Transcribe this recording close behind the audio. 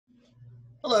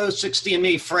Hello, 60 and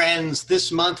Me friends.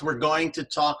 This month we're going to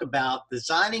talk about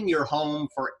designing your home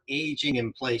for aging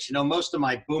in place. You know, most of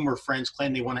my boomer friends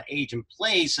claim they want to age in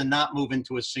place and not move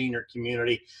into a senior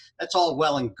community. That's all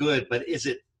well and good, but is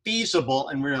it feasible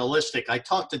and realistic? I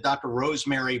talked to Dr.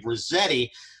 Rosemary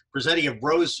Rossetti of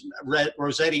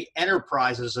Rossetti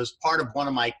Enterprises as part of one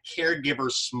of my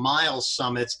Caregiver Smile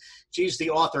Summits. She's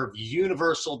the author of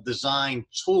Universal Design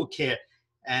Toolkit,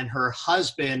 and her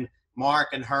husband Mark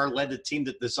and her led the team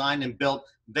that designed and built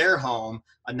their home,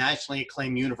 a nationally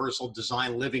acclaimed universal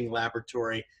design living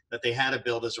laboratory that they had to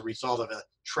build as a result of a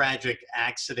tragic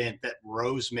accident that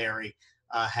Rosemary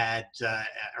had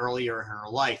earlier in her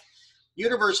life.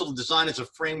 Universal design is a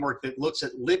framework that looks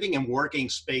at living and working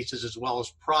spaces as well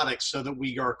as products, so that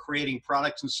we are creating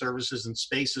products and services and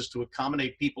spaces to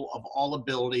accommodate people of all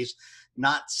abilities,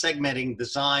 not segmenting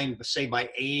design, say, by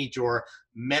age or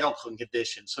medical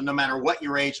condition. So no matter what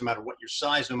your age, no matter what your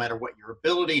size, no matter what your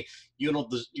ability,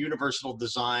 universal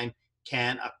design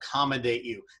can accommodate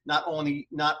you. Not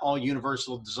all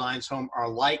universal designs home are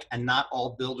alike, and not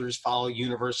all builders follow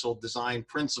universal design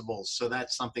principles. So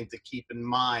that's something to keep in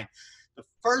mind. The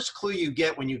first clue you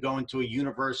get when you go into a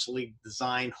universally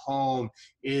designed home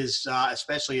is,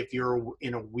 especially if you're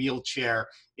in a wheelchair,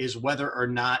 is whether or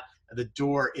not the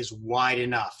door is wide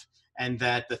enough and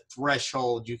that the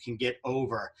threshold you can get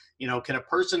over. You know, can a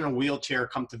person in a wheelchair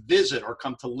come to visit or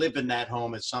come to live in that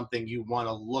home is something you want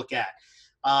to look at.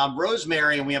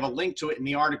 Rosemary, and we have a link to it in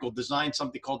the article, designed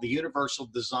something called the Universal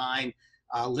Design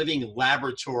Living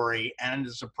Laboratory, and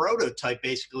it's a prototype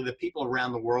basically that people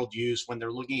around the world use when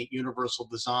they're looking at universal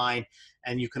design.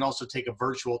 And you can also take a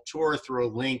virtual tour through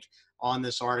a link on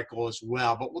this article as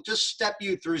well. But we'll just step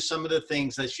you through some of the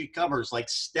things that she covers, like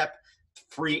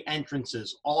step-free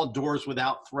entrances, all doors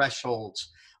without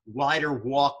thresholds, wider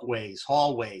walkways,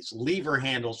 hallways, lever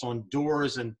handles on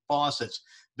doors and faucets,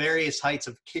 various heights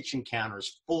of kitchen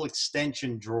counters, full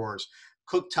extension drawers,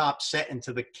 cooktop set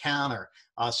into the counter,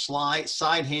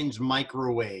 side hinge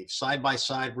microwave,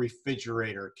 side-by-side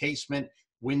refrigerator, casement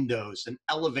windows, an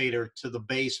elevator to the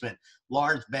basement,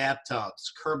 large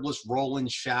bathtubs, curbless roll-in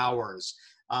showers.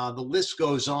 The list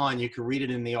goes on. You can read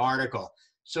it in the article.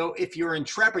 So if you're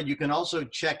intrepid, you can also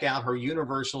check out her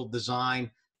Universal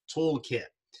Design Toolkit.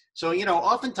 So, you know,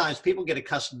 oftentimes people get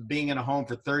accustomed to being in a home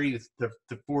for 30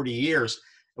 to 40 years.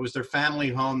 It was their family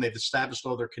home. They've established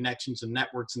all their connections and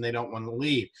networks, and they don't want to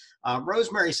leave.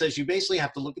 Rosemary says you basically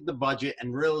have to look at the budget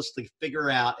and realistically figure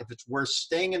out if it's worth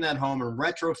staying in that home and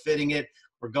retrofitting it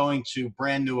or going to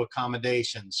brand new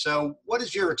accommodations. So what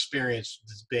has your experience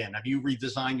been? Have you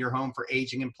redesigned your home for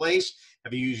aging in place?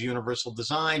 Have you used universal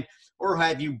design? Or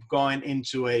have you gone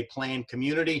into a planned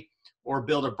community or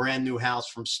built a brand new house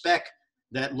from spec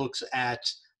that looks at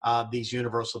these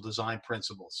universal design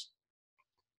principles?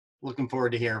 Looking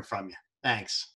forward to hearing from you. Thanks.